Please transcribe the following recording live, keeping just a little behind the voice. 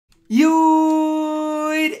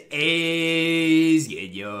Yo, it is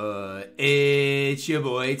good, yo. It's your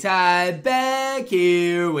boy Ty back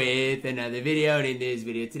here with another video. And in this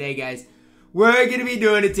video today, guys, we're going to be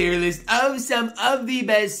doing a tier list of some of the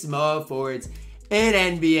best small forwards in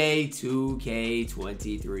NBA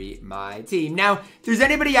 2K23 MyTEAM. Now, if there's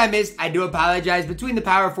anybody I missed, I do apologize. Between the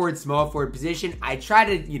power forward, small forward position, I try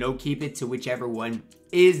to, keep it to whichever one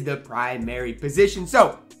is the primary position.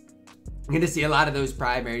 So, I'm going to see a lot of those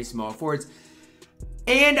primary small forwards.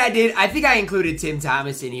 And I think I included Tim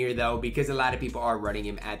Thomas in here, though, because a lot of people are running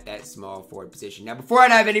him at that small forward position. Now, before I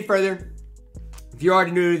dive any further, if you're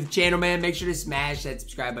already new to the channel, man, make sure to smash that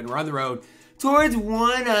subscribe button. We're on the road towards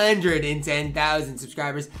 110,000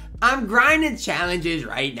 subscribers. I'm grinding challenges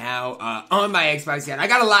right now on my Xbox account. I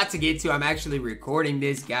got a lot to get to. I'm actually recording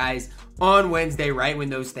this, guys, on Wednesday, right when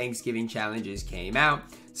those Thanksgiving challenges came out.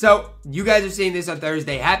 So, you guys are seeing this on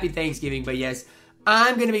Thursday. Happy Thanksgiving. But yes,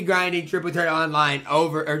 I'm going to be grinding triple threat offline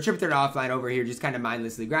over here, just kind of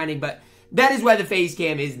mindlessly grinding. But that is why the face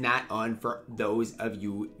cam is not on for those of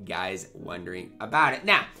you guys wondering about it.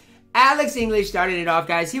 Now, Alex English started it off,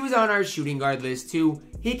 guys. He was on our shooting guard list too.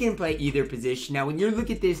 He can play either position. Now, when you look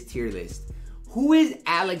at this tier list, who is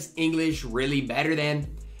Alex English really better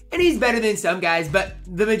than? And he's better than some guys, but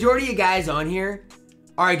the majority of guys on here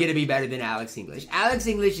are going to be better than Alex English. Alex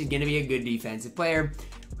English is going to be a good defensive player.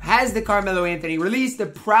 Has the Carmelo Anthony release. The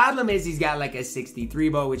problem is he's got like a 63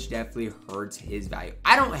 ball, which definitely hurts his value.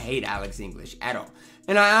 I don't hate Alex English at all.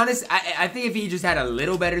 And I think if he just had a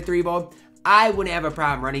little better 3 ball, I wouldn't have a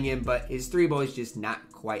problem running him, but his 3 ball is just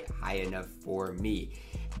not quite high enough for me.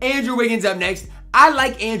 Andrew Wiggins up next. I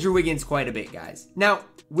like Andrew Wiggins quite a bit, guys. Now,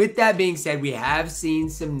 with that being said, we have seen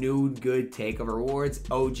some new good takeover awards.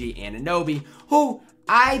 OG Anunoby, who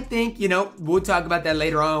I think, we'll talk about that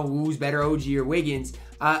later on, who's better, OG or Wiggins.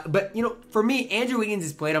 But, for me, Andrew Wiggins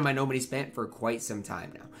has played on my Nobody Spent for quite some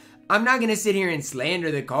time now. I'm not going to sit here and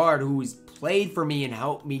slander the card who's played for me and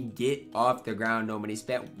helped me get off the ground Nobody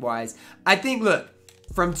Spent wise. I think, look,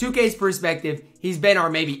 from 2K's perspective, he's been our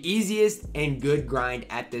maybe easiest and good grind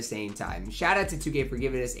at the same time. Shout out to 2K for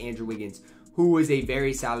giving us Andrew Wiggins, who was a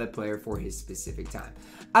very solid player for his specific time.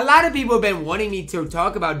 A lot of people have been wanting me to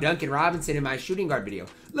talk about Duncan Robinson in my shooting guard video.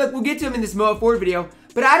 Look, we'll get to him in the small forward video,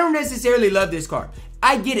 but I don't necessarily love this card.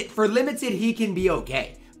 I get it. For limited, he can be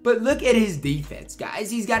okay. But look at his defense, guys.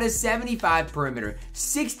 He's got a 75 perimeter,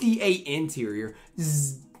 68 interior.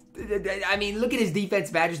 I mean, look at his defense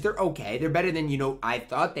badges. They're okay. They're better than, I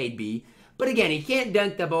thought they'd be. But again, he can't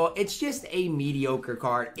dunk the ball. It's just a mediocre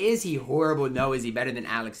card. Is he horrible? No. Is he better than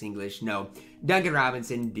Alex English? No. Duncan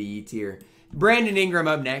Robinson, D tier. Brandon Ingram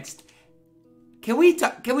up next. Can we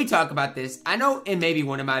talk about this? I know in maybe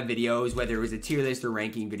one of my videos, whether it was a tier list or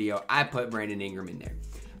ranking video, I put Brandon Ingram in there.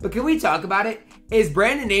 But can we talk about it? Is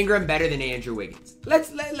Brandon Ingram better than Andrew Wiggins?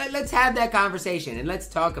 Let's have that conversation and let's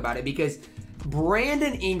talk about it, because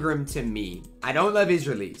Brandon Ingram, to me, I don't love his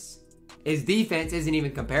release. His defense isn't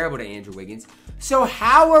even comparable to Andrew Wiggins. So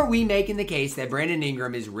how are we making the case that Brandon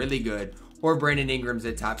Ingram is really good or Brandon Ingram's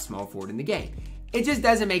a top small forward in the game? It just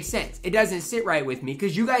doesn't make sense. It doesn't sit right with me,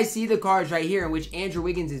 because you guys see the cards right here in which Andrew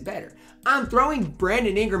Wiggins is better. I'm throwing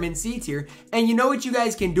Brandon Ingram in C tier, and you know what you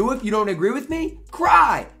guys can do if you don't agree with me?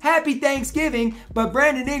 Cry! Happy Thanksgiving, but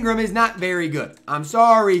Brandon Ingram is not very good. I'm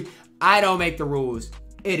sorry. I don't make the rules.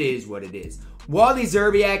 It is what it is. Wally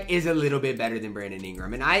Szczerbiak is a little bit better than Brandon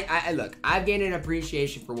Ingram. And look, I've gained an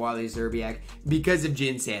appreciation for Wally Szczerbiak because of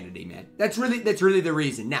JayCanada, man. That's really the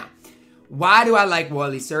reason. Now, why do I like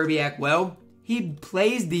Wally Szczerbiak? Well, he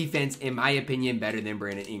plays defense, in my opinion, better than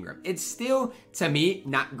Brandon Ingram. It's still, to me,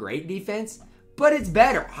 not great defense, but it's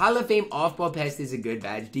better. Hall of Fame off-ball pest is a good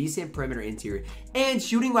badge, decent perimeter interior, and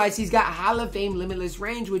shooting-wise, he's got Hall of Fame limitless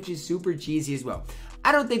range, which is super cheesy as well.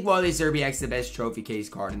 I don't think Wally Szczerbiak's the best trophy case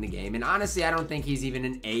card in the game, and honestly, I don't think he's even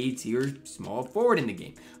an A-tier small forward in the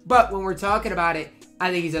game. But when we're talking about it, I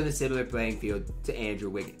think he's on the similar playing field to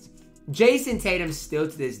Andrew Wiggins. Jason Tatum, still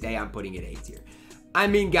to this day, I'm putting it A-tier. I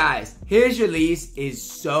mean, guys, his release is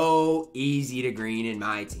so easy to green in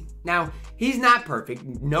my team. Now, he's not perfect.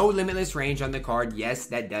 No limitless range on the card. Yes,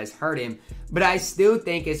 that does hurt him. But I still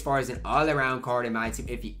think as far as an all-around card in my team,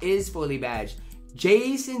 if he is fully badged,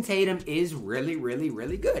 Jason Tatum is really, really,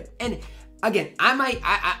 really good. And again,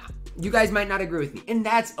 you guys might not agree with me. And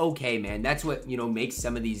that's okay, man. That's what, makes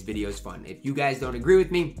some of these videos fun. If you guys don't agree with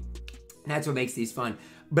me, that's what makes these fun.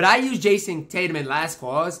 But I used Jason Tatum in last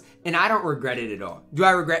clause, and I don't regret it at all. Do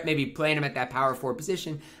I regret maybe playing him at that power forward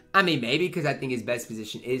position? I mean, maybe, because I think his best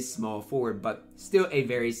position is small forward, but still a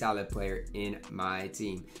very solid player in my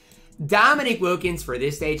team. Dominique Wilkins for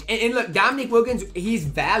this stage. And look, Dominique Wilkins, he's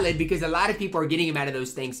valid because a lot of people are getting him out of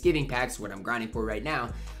those Thanksgiving packs, what I'm grinding for right now.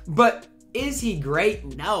 But is he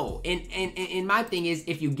great? No. And my thing is,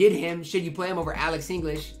 if you get him, should you play him over Alex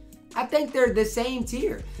English? I think they're the same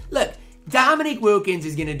tier. Look, Dominique Wilkins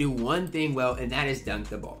is going to do one thing well, and that is dunk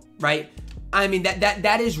the ball, right? I mean,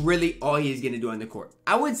 that is really all he's going to do on the court.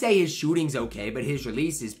 I would say his shooting's okay, but his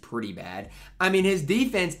release is pretty bad. I mean, his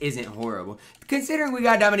defense isn't horrible. Considering we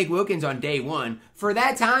got Dominique Wilkins on day one, for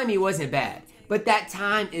that time, he wasn't bad. But that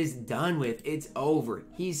time is done with. It's over.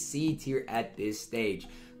 He's C tier at this stage.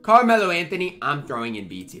 Carmelo Anthony, I'm throwing in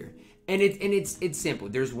B tier. And it's simple.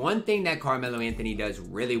 There's one thing that Carmelo Anthony does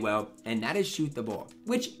really well, and that is shoot the ball,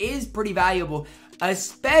 which is pretty valuable,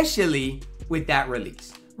 especially with that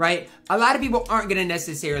release. Right? A lot of people aren't going to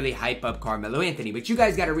necessarily hype up Carmelo Anthony, but you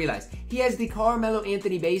guys got to realize he has the Carmelo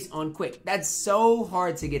Anthony base on quick. That's so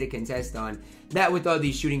hard to get a contest on. That with all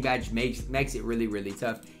these shooting badges makes it really, really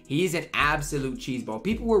tough. He's an absolute cheeseball.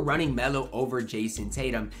 People were running Melo over Jason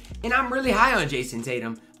Tatum, and I'm really high on Jason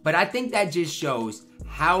Tatum, but I think that just shows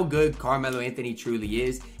how good Carmelo Anthony truly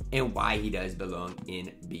is and why he does belong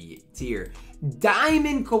in B tier.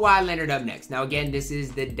 Diamond Kawhi Leonard up next. Now again, this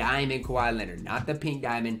is the Diamond Kawhi Leonard, not the pink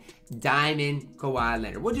diamond. Diamond Kawhi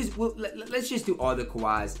Leonard. Let's just do all the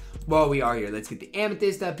Kawhis while we are here. Let's get the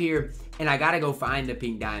amethyst up here, and I gotta go find the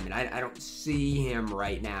pink diamond. I don't see him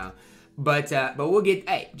right now, but we'll get.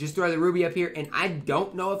 Hey, just throw the ruby up here, and I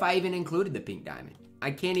don't know if I even included the pink diamond. I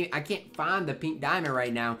can't find the pink diamond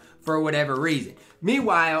right now for whatever reason.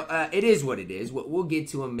 Meanwhile, it is what it is. We'll get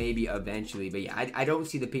to him maybe eventually. But yeah, I don't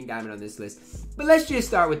see the pink diamond on this list. But let's just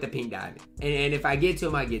start with the pink diamond. And if I get to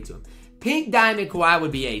him, I get to him. Pink diamond Kawhi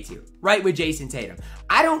would be A tier, right with Jason Tatum.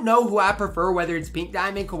 I don't know who I prefer, whether it's pink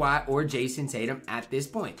diamond Kawhi or Jason Tatum at this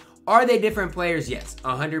point. Are they different players? Yes,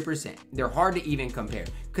 100%. They're hard to even compare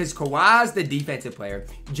because Kawhi's the defensive player.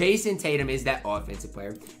 Jason Tatum is that offensive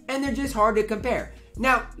player. And they're just hard to compare.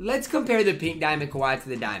 Now, let's compare the pink diamond Kawhi to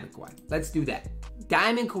the diamond Kawhi. Let's do that.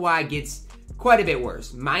 Diamond Kawhi gets quite a bit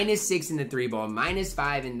worse. -6 in the 3-ball,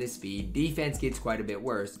 -5 in the speed. Defense gets quite a bit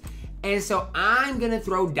worse. And so I'm going to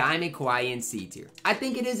throw Diamond Kawhi in C tier. I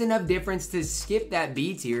think it is enough difference to skip that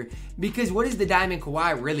B tier because what is the Diamond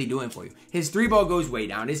Kawhi really doing for you? His 3-ball goes way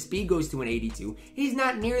down. His speed goes to an 82. He's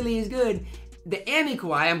not nearly as good. The Ami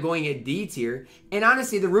Kawhi, I'm going at D tier. And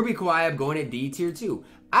honestly, the Ruby Kawhi, I'm going at D tier too.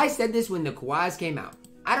 I said this when the Kawhis came out.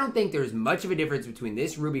 I don't think there's much of a difference between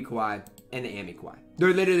this Ruby Kawhi and the Ami Kawhi.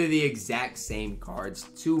 They're literally the exact same cards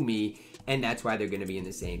to me, and that's why they're going to be in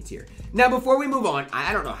the same tier. Now, before we move on,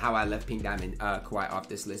 I don't know how I left Pink Diamond Kawhi off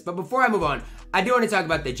this list, but before I move on, I do want to talk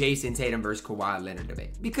about the Jason Tatum versus Kawhi Leonard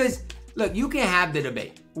debate. Because, look, you can have the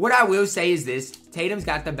debate. What I will say is this. Tatum's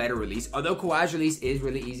got the better release. Although Kawhi's release is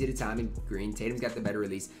really easy to time and green, Tatum's got the better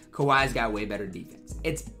release. Kawhi's got way better defense.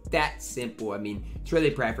 It's that simple. I mean, it's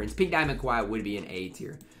really preference. Pink Diamond Kawhi would be an A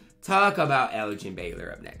tier. Talk about Elgin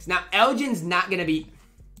Baylor up next. Now, Elgin's not going to be...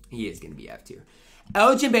 He is going to be F tier.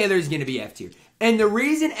 Elgin Baylor is going to be F tier. And the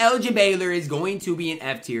reason Elgin Baylor is going to be an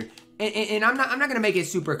F tier, and I'm not going to make it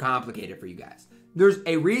super complicated for you guys. There's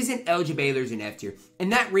a reason Elgin Baylor's an F tier.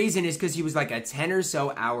 And that reason is because he was like a 10 or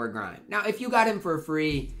so hour grind. Now, if you got him for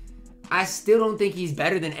free, I still don't think he's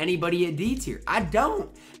better than anybody at D tier. I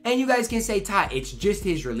don't. And you guys can say, Ty, it's just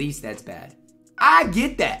his release that's bad. I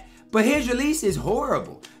get that. But his release is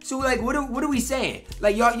horrible. So, like, what are we saying?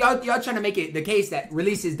 Like, y'all trying to make it the case that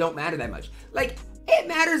releases don't matter that much. Like, it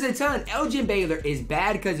matters a ton. Elgin Baylor is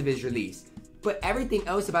bad because of his release. But everything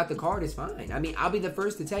else about the card is fine. I mean, I'll be the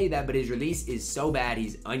first to tell you that, but his release is so bad,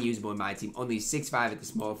 he's unusable in my team. Only 6'5" at the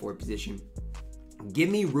small forward position. Give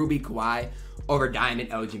me Ruby Kawhi over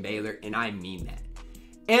Diamond Elgin Baylor, and I mean that.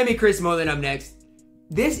 Amy Chris Mullin up next.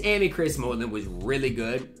 This Amy Chris Mullin was really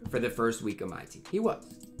good for the first week of my team. He was.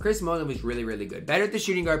 Chris Mullin was really, really good. Better at the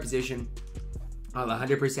shooting guard position. I'll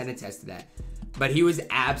 100% attest to that. But he was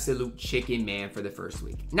absolute chicken man for the first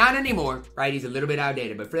week. Not anymore, right? He's a little bit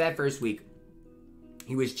outdated. But for that first week,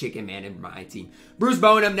 he was chicken man in my team. Bruce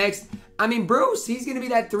Bowen up next. I mean, Bruce, he's going to be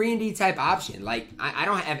that 3-and-D type option. Like, I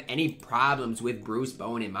don't have any problems with Bruce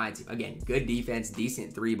Bowen in my team. Again, good defense,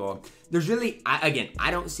 decent 3-ball. There's really, I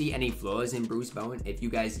don't see any flaws in Bruce Bowen. If you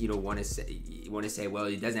guys, want to say, well,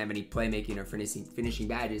 he doesn't have any playmaking or finishing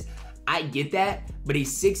badges. I get that, but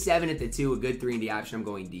he's 6'7" at the 2, a good 3-and-D option. I'm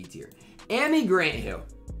going D tier. Amy Grant Hill.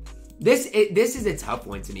 This is a tough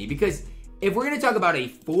one to me because if we're going to talk about a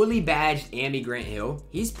fully badged Amy Grant Hill,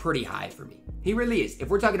 he's pretty high for me. He really is. If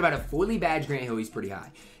we're talking about a fully badged Grant Hill, he's pretty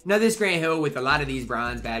high. Now, this Grant Hill, with a lot of these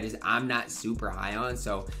bronze badges, I'm not super high on,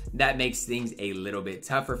 so that makes things a little bit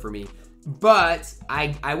tougher for me. But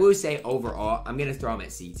I will say overall, I'm going to throw him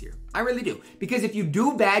at C tier. I really do. Because if you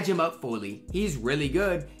do badge him up fully, he's really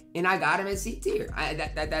good. And I got him at C tier.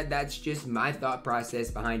 That's just my thought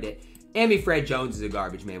process behind it. Fred Jones is a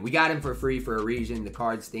garbage, man. We got him for free for a reason. The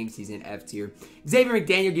card stinks. He's in F tier. Xavier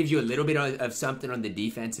McDaniel gives you a little bit of something on the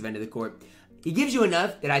defensive end of the court. He gives you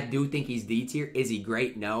enough that I do think he's D tier. Is he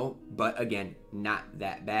great? No. But again, not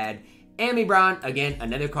that bad. Amy Brown, again,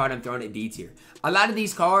 another card I'm throwing at D tier. A lot of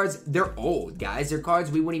these cards, they're old, guys. They're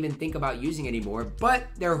cards we wouldn't even think about using anymore, but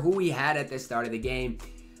they're who we had at the start of the game.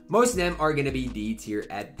 Most of them are going to be D tier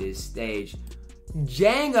at this stage.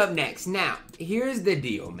 Jang up next. Now, here's the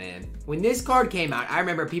deal, man. When this card came out, I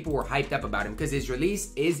remember people were hyped up about him because his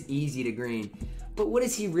release is easy to green. But what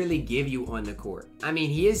does he really give you on the court? I mean,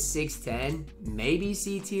 he is 6'10", maybe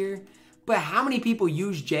C tier. But how many people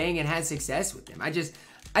use Jang and had success with him? I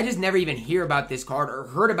just never even hear about this card or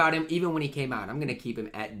heard about him even when he came out. I'm going to keep him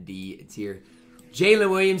at D tier. Jalen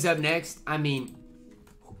Williams up next. I mean,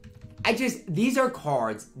 these are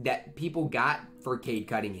cards that people got for Cade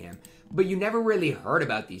Cunningham, but you never really heard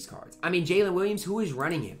about these cards. I mean, Jalen Williams, who is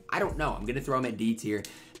running him? I don't know. I'm going to throw him at D tier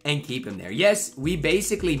and keep him there. Yes, we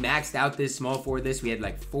basically maxed out this small forward list. We had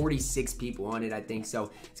like 46 people on it, I think. So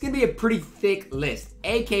it's going to be a pretty thick list.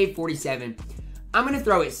 AK-47, I'm going to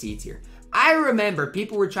throw it C tier. I remember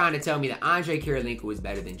people were trying to tell me that Andre Kirilenko was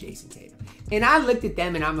better than Jason Tatum. And I looked at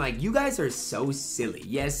them and I'm like, you guys are so silly.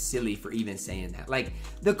 Yes, silly for even saying that. Like,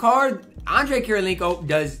 the card, Andre Kirilenko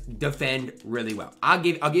does defend really well. I'll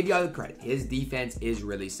give y'all the credit. His defense is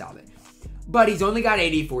really solid. But he's only got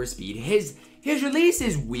 84 speed. His release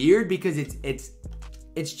is weird because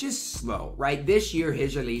it's just slow, right? This year,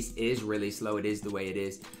 his release is really slow. It is the way it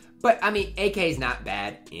is. But, I mean, AK is not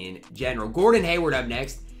bad in general. Gordon Hayward up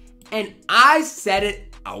next. And I said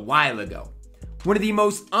it a while ago. One of the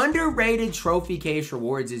most underrated trophy case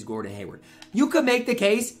rewards is Gordon Hayward. You could make the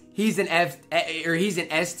case he's an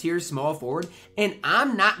S tier small forward, and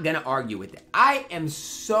I'm not gonna argue with it. I am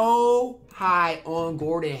so high on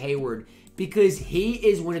Gordon Hayward because he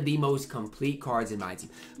is one of the most complete cards in my team.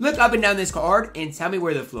 Look up and down this card and tell me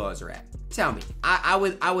where the flaws are at. Tell me. I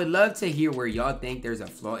would love to hear where y'all think there's a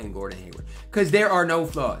flaw in Gordon Hayward. Because there are no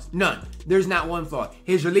flaws. None. There's not one flaw.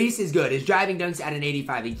 His release is good. His driving dunks at an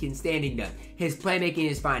 85. He can standing dunk. His playmaking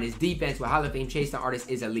is fine. His defense with Hall of Fame Chase the Artist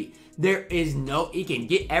is elite. He can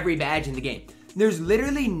get every badge in the game. There's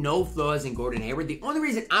literally no flaws in Gordon Hayward. The only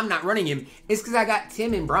reason I'm not running him is because I got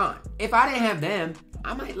Tim and Bron. If I didn't have them,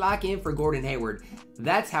 I might lock in for Gordon Hayward.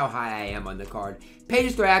 That's how high I am on the card. Peja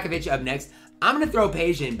Stojakovic up next. I'm going to throw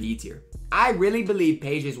Peja in B tier. I really believe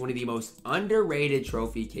Peja is one of the most underrated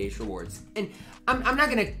trophy case rewards. And I'm not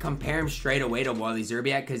going to compare him straight away to Wally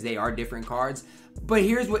Szczerbiak because they are different cards. But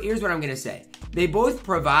here's what I'm going to say. They both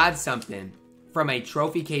provide something from a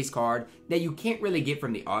trophy case card that you can't really get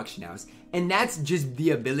from the auction house. And that's just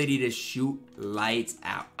the ability to shoot lights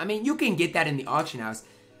out. I mean, you can get that in the auction house.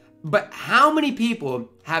 But how many people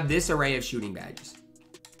have this array of shooting badges?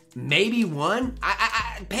 Maybe one.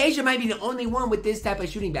 Peja might be the only one with this type of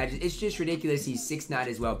shooting badges. It's just ridiculous. He's 6'9"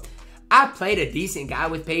 as well. I played a decent guy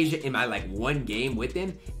with Peja in my one game with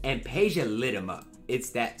him, and Peja lit him up. It's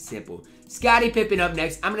that simple. Scottie Pippen up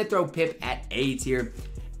next. I'm going to throw Pip at A tier.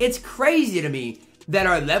 It's crazy to me that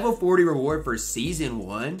our level 40 reward for season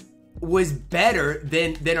 1 was better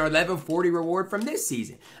than our level 40 reward from this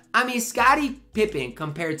season. I mean, Scottie Pippen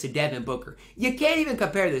compared to Devin Booker. You can't even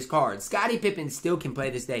compare this card. Scottie Pippen still can play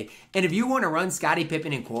this day. And if you want to run Scottie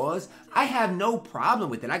Pippen in quals, I have no problem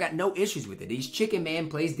with it. I got no issues with it. He's chicken man,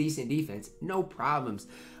 plays decent defense. No problems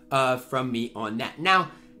from me on that.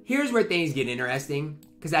 Now, here's where things get interesting.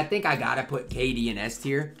 Because I think I got to put KD in S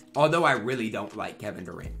tier. Although I really don't like Kevin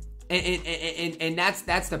Durant. And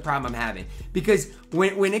that's the problem I'm having. Because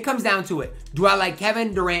when it comes down to it, do I like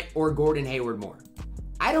Kevin Durant or Gordon Hayward more?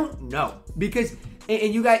 I don't know. Because,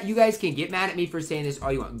 and you guys can get mad at me for saying this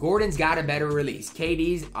all you want. Gordon's got a better release.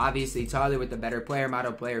 KD's obviously taller with the better player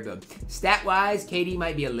model, player build. Stat-wise, KD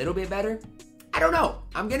might be a little bit better. I don't know.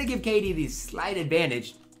 I'm going to give KD the slight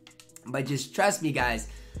advantage. But just trust me, guys.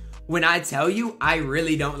 When I tell you, I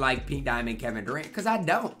really don't like Pink Diamond Kevin Durant. Because I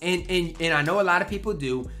don't. And I know a lot of people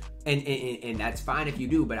do. And that's fine if you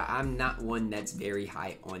do, but I'm not one that's very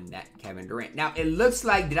high on that Kevin Durant. Now, it looks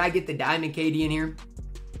like, did I get the Diamond KD in here?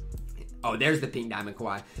 Oh, there's the Pink Diamond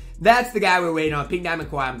Kawhi. That's the guy we're waiting on. Pink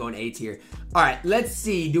Diamond Kawhi, I'm going A tier. All right, let's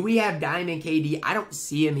see. Do we have Diamond KD? I don't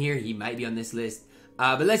see him here. He might be on this list.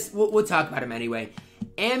 But we'll talk about him anyway.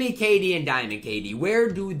 Ami KD and Diamond KD, where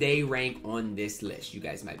do they rank on this list? You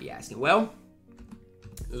guys might be asking. Well,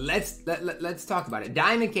 let's talk about it.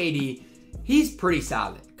 Diamond KD, he's pretty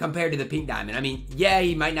solid compared to the pink diamond. I mean, yeah,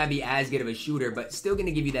 he might not be as good of a shooter, but still going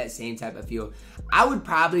to give you that same type of feel. I would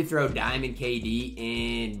probably throw Diamond KD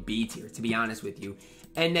in B tier, to be honest with you.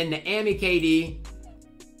 And then the Ami KD,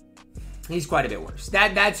 he's quite a bit worse.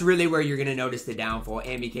 That's really where you're going to notice the downfall.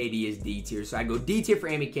 Ami KD is D tier. So I go D tier for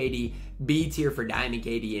Ami KD, B tier for Diamond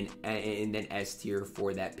KD, and then S tier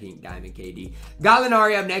for that pink Diamond KD.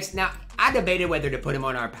 Gallinari up next. Now, I debated whether to put him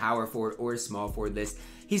on our power forward or small forward list.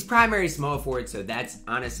 He's primary small forward, so that's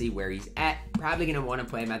honestly where he's at. Probably going to want to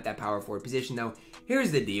play him at that power forward position, though. Here's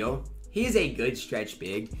the deal. He is a good stretch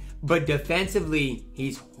big, but defensively,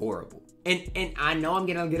 he's horrible. And I know I'm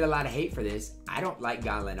going to get a lot of hate for this. I don't like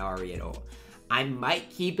Gallinari at all. I might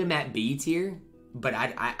keep him at B tier, but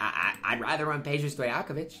I'd rather run Peja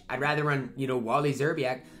Stojakovic. I'd rather run, Wally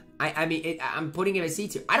Zerbiak. I'm putting him at C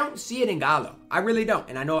tier. I don't see it in Gallo. I really don't.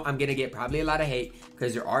 And I know I'm going to get probably a lot of hate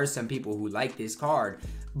because there are some people who like this card.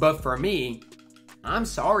 But for me, I'm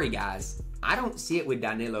sorry, guys. I don't see it with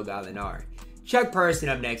Danilo Gallinari. Chuck Person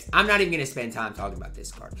up next. I'm not even going to spend time talking about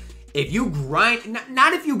this card. If you grind,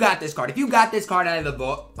 not if you got this card. If you got this card out of the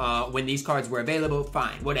vault when these cards were available,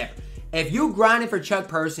 fine, whatever. If you grinded for Chuck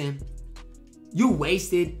Person, you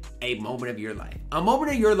wasted a moment of your life. A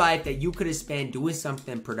moment of your life that you could have spent doing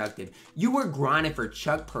something productive. You were grinding for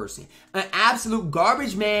Chuck Person. An absolute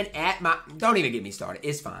garbage man at my... Don't even get me started.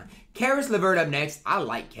 It's fine. Caris LeVert up next. I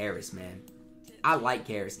like Caris, man. I like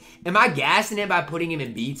Caris. Am I gassing him by putting him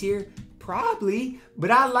in B tier? Probably, but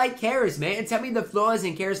I like Caris, man. And tell me the flaws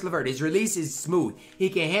in Caris LeVert. His release is smooth. He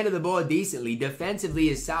can handle the ball decently. Defensively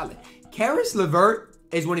is solid. Caris LeVert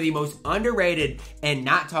is one of the most underrated and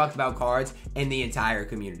not talked about cards in the entire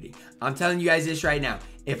community. I'm telling you guys this right now.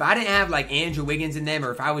 If I didn't have like Andrew Wiggins in them,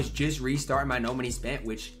 or if I was just restarting my No Money Spent,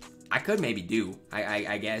 which I could maybe do,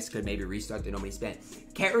 I guess, could maybe restart the No Money Spent,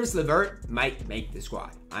 Caris LeVert might make the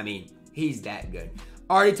squad. I mean, he's that good.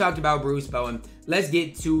 Already talked about Bruce Bowen. Let's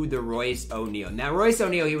get to the Royce O'Neal. Now, Royce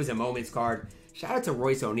O'Neal, he was a moments card. Shout out to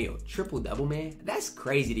Royce O'Neal. Triple-double, man. That's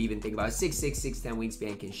crazy to even think about. 6'6", 6'10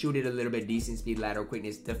 wingspan. Can shoot it a little bit. Decent speed, lateral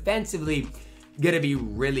quickness. Defensively, going to be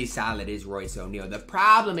really solid is Royce O'Neal. The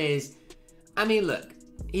problem is, I mean, look.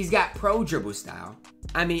 He's got pro dribble style.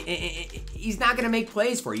 I mean, he's not going to make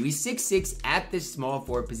plays for you. He's 6'6" at the small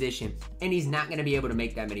forward position, and he's not going to be able to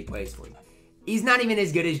make that many plays for you. He's not even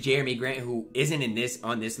as good as Jeremy Grant, who isn't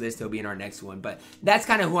on this list. He'll be in our next one. But that's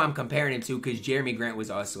kind of who I'm comparing him to because Jeremy Grant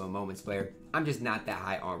was also a moments player. I'm just not that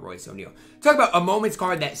high on Royce O'Neal. Talk about a moments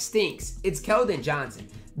card that stinks. It's Keldon Johnson.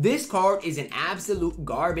 This card is an absolute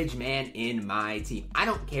garbage man in my team. I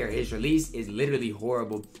don't care. His release is literally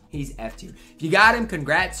horrible. He's F tier. If you got him,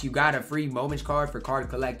 congrats. You got a free moments card for card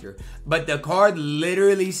collector. But the card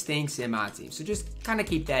literally stinks in my team. So just kind of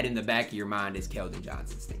keep that in the back of your mind as Keldon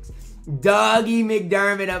Johnson stinks. Dougie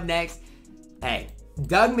McDermott up next. Hey,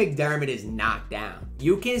 Doug McDermott is knocked down.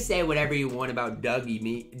 You can say whatever you want about Doug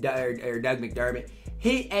McDermott.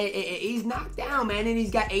 He's knocked down, man, and he's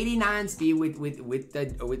got 89 speed with the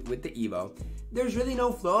Evo. There's really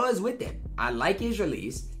no flaws with him. I like his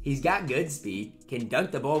release. He's got good speed. Can dunk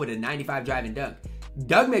the ball with a 95 drive and dunk.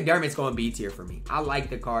 Doug McDermott's going B tier for me. I like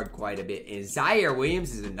the card quite a bit. And Zaire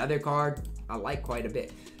Williams is another card I like quite a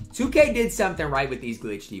bit. 2K did something right with these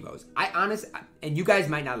glitched Evos. And you guys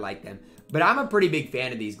might not like them, but I'm a pretty big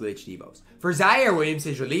fan of these glitched Evos. For Zaire Williams,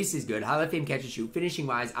 his release is good. Hall of Fame catch and shoot. Finishing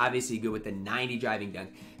wise, obviously good with the 90 driving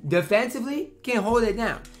dunk. Defensively, can hold it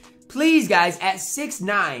down. Please, guys, at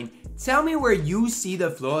 6'9", tell me where you see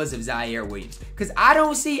the flaws of Zaire Williams. Because I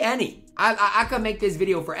don't see any. I could make this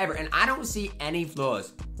video forever, and I don't see any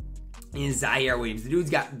flaws in Zaire Williams. The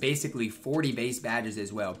dude's got basically 40 base badges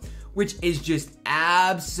as well, which is just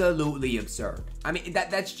absolutely absurd. I mean,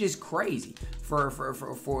 that's just crazy for a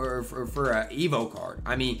Evo card.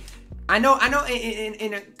 I mean, I know.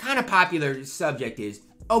 In a kind of popular subject is,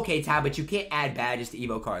 okay, Ty, but you can't add badges to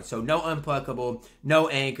Evo cards. So no unpluckable, no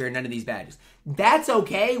anchor, none of these badges. That's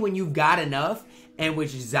okay when you've got enough, and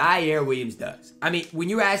which Zaire Williams does. I mean, when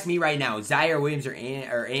you ask me right now, Zaire Williams or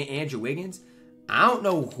Andrew Wiggins, I don't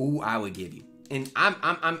know who I would give you. And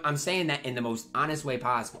I'm saying that in the most honest way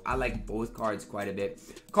possible. I like both cards quite a bit.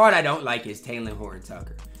 Card I don't like is Talen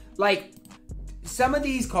Horton-Tucker. Like, some of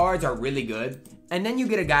these cards are really good, and then you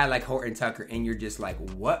get a guy like Horton-Tucker, and you're just like,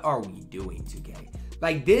 what are we doing, 2K?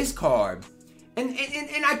 Like, this card, and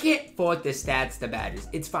I can't fault the stats, the badges.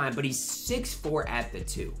 It's fine, but he's 6'4" at the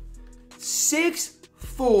 2.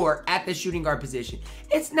 6'4" at the shooting guard position.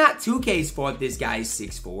 It's not 2K's fault this guy is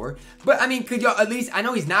 6'4". But, I mean, could y'all at least, I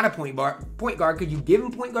know he's not a point guard. Could you give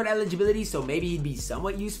him point guard eligibility so maybe he'd be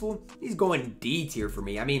somewhat useful? He's going D tier for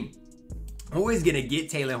me. I mean, Who is going to get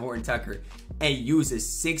Taylor Horton-Tucker and use a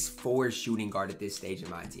 6'4" shooting guard at this stage of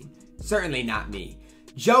my team? Certainly not me.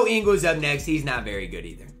 Joe Ingles up next. He's not very good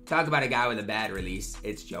either. Talk about a guy with a bad release.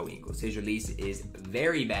 It's Joe Ingles. His release is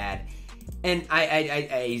very bad. And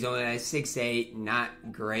he's only at 6'8",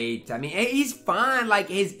 not great. I mean, he's fine. Like,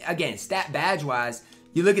 again, stat badge-wise,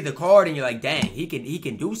 you look at the card and you're like, dang, he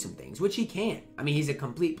can do some things, which he can. I mean, he's a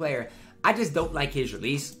complete player. I just don't like his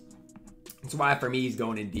release. That's why, for me, he's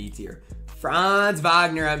going in D tier. Franz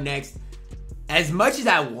Wagner up next. As much as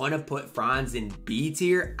I want to put Franz in B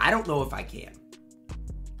tier, I don't know if I can.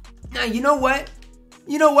 Now, you know what?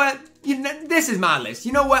 This is my list.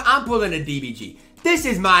 You know what? I'm pulling a DBG. This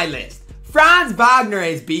is my list. Franz Wagner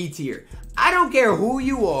is B tier. I don't care who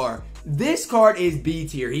you are. This card is B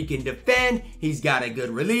tier. He can defend. He's got a good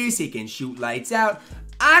release. He can shoot lights out.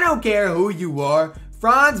 I don't care who you are.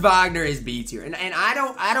 Franz Wagner is B tier, and I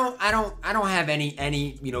don't have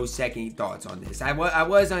any second thoughts on this. I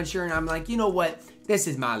was unsure, and I'm like, you know what? This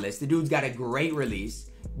is my list. The dude's got a great release,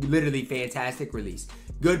 literally fantastic release,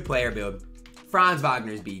 good player build. Franz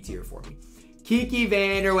Wagner's B tier for me. Kiki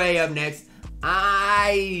Vanderway up next.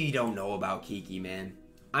 I don't know about Kiki, man.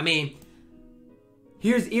 I mean,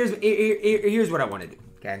 here's what I want to do.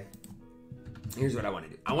 Okay, here's what I want to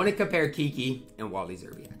do. I want to compare Kiki and Wally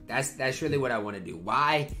Szczerbiak. That's really what I want to do.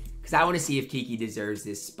 Why? Because I want to see if Kiki deserves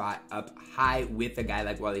this spot up high with a guy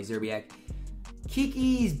like Wally Szczerbiak.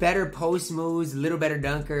 Kiki's better post moves, a little better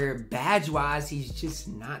dunker. Badge-wise, he's just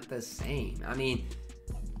not the same. I mean,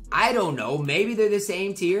 I don't know. Maybe they're the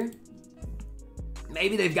same tier.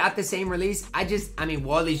 Maybe they've got the same release. I mean,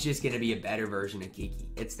 Wally's just going to be a better version of Kiki.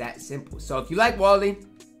 It's that simple. So if you like Wally,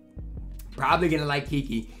 probably going to like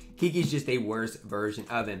Kiki. Kiki's just a worse version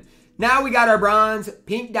of him. Now we got our bronze.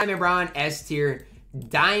 Pink Diamond Braun, S tier.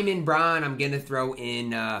 Diamond Braun, I'm going to throw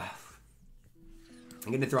in... I'm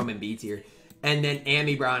going to throw him in B tier. And then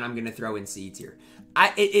Amy Braun, I'm going to throw in C tier.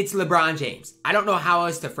 It's LeBron James. I don't know how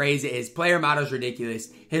else to phrase it. His player model's ridiculous.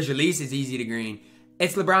 His release is easy to green.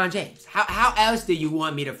 It's LeBron James. How else do you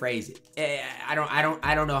want me to phrase it? I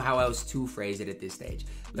don't know how else to phrase it at this stage.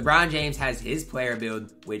 LeBron James has his player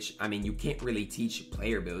build, which, I mean, you can't really teach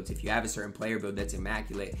player builds. If you have a certain player build that's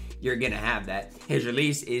immaculate, you're going to have that. His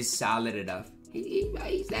release is solid enough.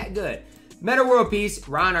 He's that good. Meta World Peace,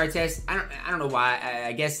 Ron Artest. I don't know why.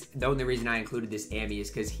 I guess the only reason I included this Amy is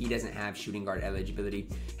because he doesn't have shooting guard eligibility.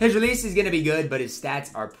 His release is going to be good, but his stats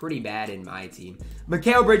are pretty bad in my team.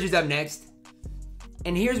 Mikal Bridges up next.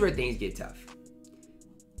 And here's where things get tough.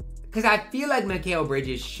 Because I feel like Mikal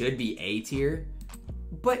Bridges should be A tier.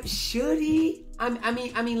 But should he? I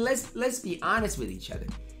mean, let's be honest with each other.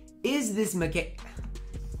 Is this Mikal...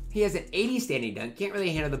 He has an 80 standing dunk. Can't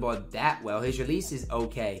really handle the ball that well. His release is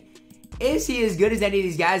okay. Is he as good as any of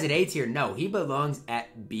these guys at A tier? No, he belongs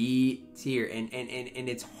at B tier. And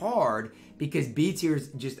it's hard because B tier is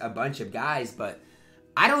just a bunch of guys. But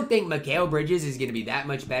I don't think Mikal Bridges is going to be that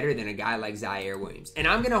much better than a guy like Zaire Williams. And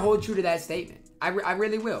I'm going to hold true to that statement. I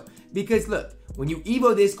really will. Because look, when you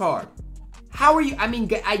Evo this card, how are you? I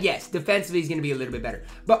mean, yes, defensively he's going to be a little bit better.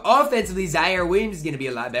 But offensively, Zaire Williams is going to be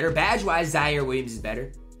a lot better. Badge-wise, Zaire Williams is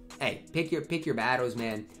better. Hey, pick your battles,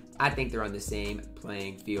 man. I think they're on the same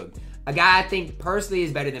playing field. A guy I think personally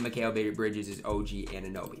is better than Mikal Bridges is OG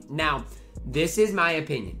Anunoby. Now, this is my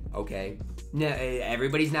opinion, okay? Now,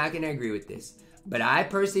 everybody's not going to agree with this. But I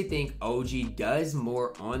personally think OG does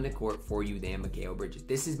more on the court for you than Mikal Bridges.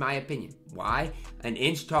 This is my opinion. Why? An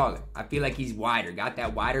inch taller. I feel like he's wider. Got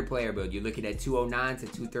that wider player build. You're looking at 209 to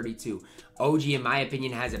 232. OG, in my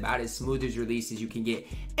opinion, has about as smooth as release as you can get.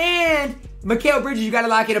 And Mikal Bridges, you got to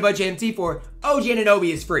lock in a bunch of MT for. OG Anunoby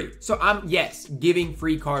is free. So I'm, yes, giving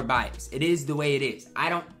free card bias. It is the way it is. I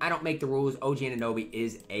don't make the rules. OG Anunoby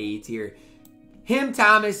is A tier. Him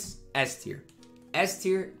Thomas, S tier. S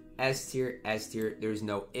tier. S tier, S tier. There's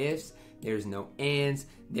no ifs, there's no ands,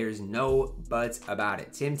 there's no buts about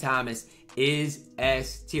it. Tim Thomas is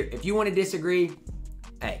S tier. If you want to disagree,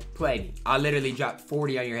 hey, play me. I'll literally drop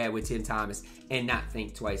 40 on your head with Tim Thomas and not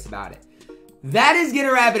think twice about it. That is going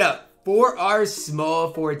to wrap it up for our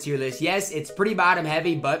small forward tier list. Yes, it's pretty bottom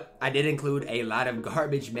heavy, but I did include a lot of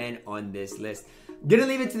garbage men on this list. Gonna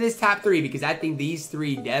leave it to this top three because I think these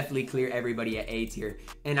three definitely clear everybody at A tier.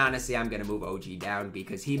 And honestly, I'm gonna move OG down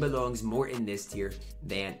because he belongs more in this tier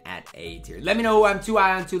than at A tier. Let me know who I'm too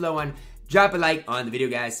high on, too low on. Drop a like on the video,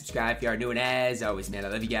 guys. Subscribe if you are new. And as always, man, I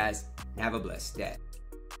love you guys. Have a blessed day.